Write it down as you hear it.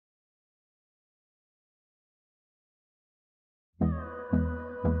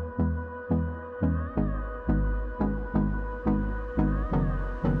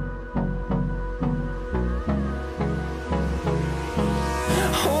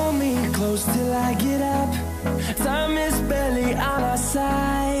close till I get up. Time is barely on our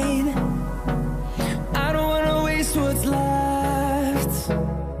side. I don't wanna waste what's left.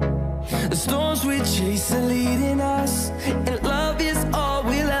 The storms we chase are leading us, and love is all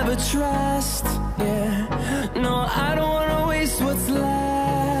we'll ever trust. Yeah, no, I don't wanna waste what's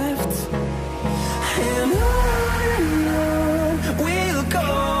left. And on we'll go,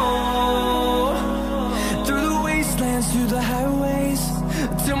 through the wastelands, through the highways,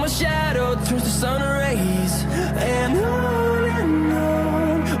 till my shadow turns to sun rays. And on